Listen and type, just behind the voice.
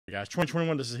Guys,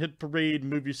 2021, this is Hit Parade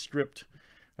Movie Script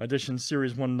Edition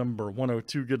Series 1, number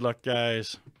 102. Good luck,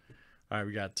 guys. All right,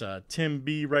 we got Tim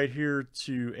B right here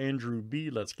to Andrew B.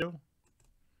 Let's go.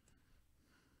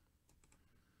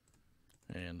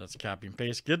 And let's copy and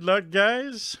paste. Good luck,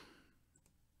 guys.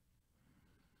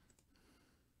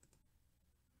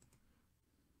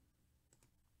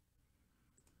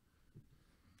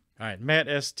 All right, Matt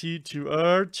ST to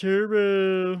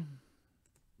Arturo.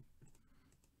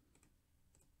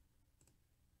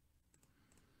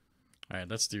 All right,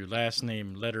 let's do last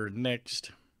name, letter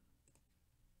next.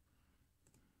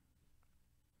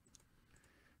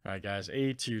 All right, guys,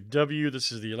 A to W. This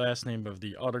is the last name of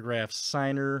the autograph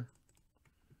signer.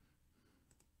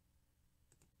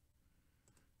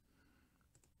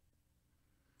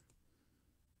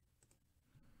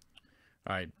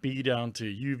 All right, B down to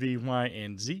U, V, Y,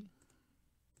 and Z.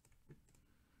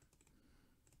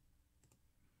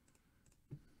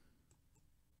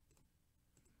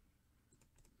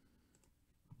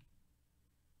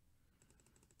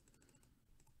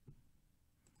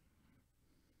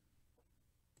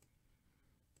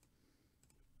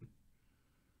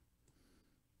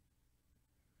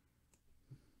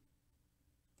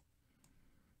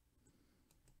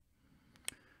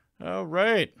 All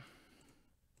right.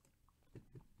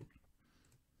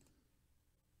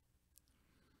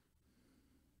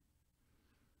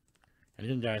 And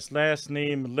again, guys, last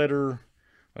name, letter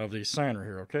of the signer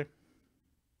here, okay?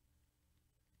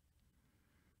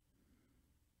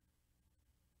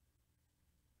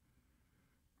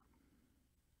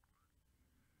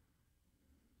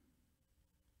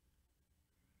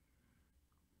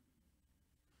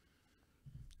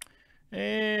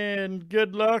 And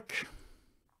good luck.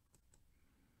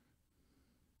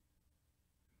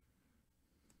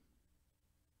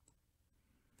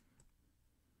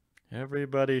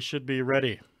 Everybody should be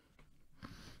ready.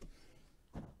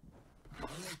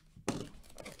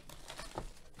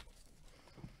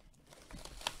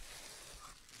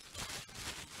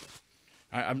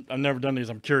 I've never done these.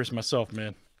 I'm curious myself,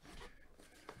 man.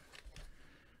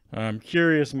 I'm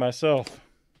curious myself.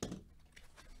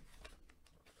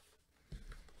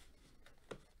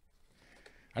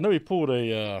 I know he pulled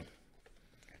a, I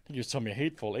think he was telling me a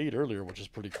Hateful Eight earlier, which is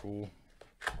pretty cool.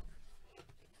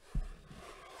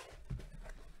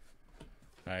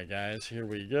 All right, guys, here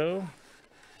we go.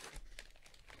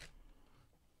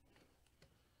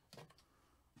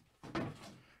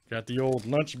 Got the old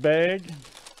lunch bag.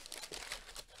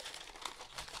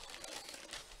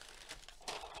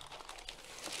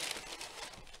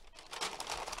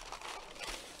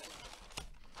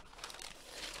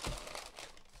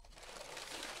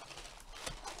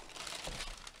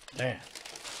 Damn.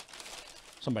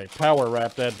 Somebody power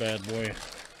wrapped that bad boy.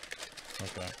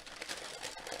 Okay.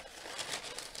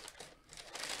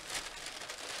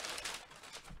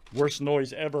 Worst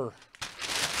noise ever.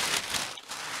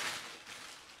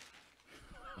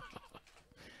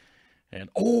 And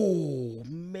oh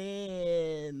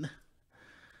man,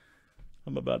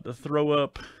 I'm about to throw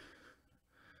up.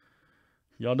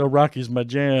 Y'all know Rocky's my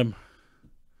jam.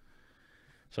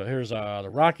 So here's the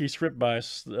Rocky script by,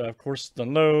 of course,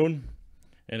 Stallone,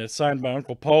 and it's signed by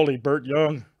Uncle Paulie, Burt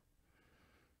Young.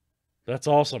 That's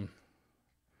awesome.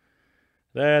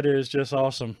 That is just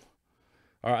awesome.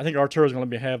 All right, I think Arturo's going to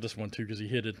let me have this one, too, because he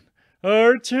hit it.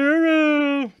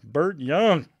 Arturo! Burt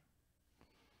Young.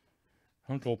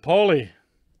 Uncle Paulie.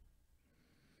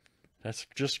 That's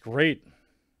just great.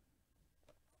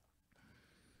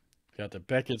 Got the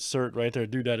Beckett cert right there.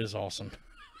 Dude, that is awesome.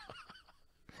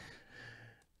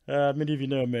 Many of you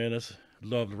know, man, I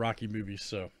love the Rocky movies,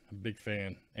 so I'm a big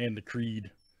fan. And the Creed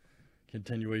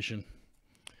continuation.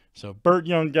 So, Burt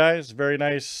Young, guys. Very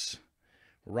nice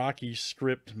Rocky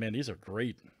script. Man, these are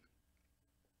great.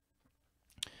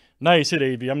 Nice hit,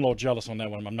 AV. I'm a little jealous on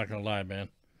that one. I'm not going to lie, man.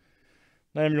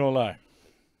 Not even going to lie.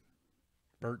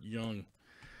 Burt Young.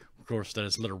 Of course, that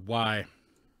is letter Y.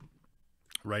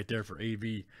 Right there for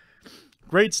AV.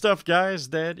 Great stuff, guys.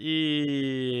 That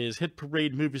is Hit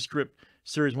Parade Movie Script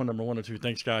Series 1, number 102.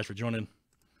 Thanks, guys, for joining.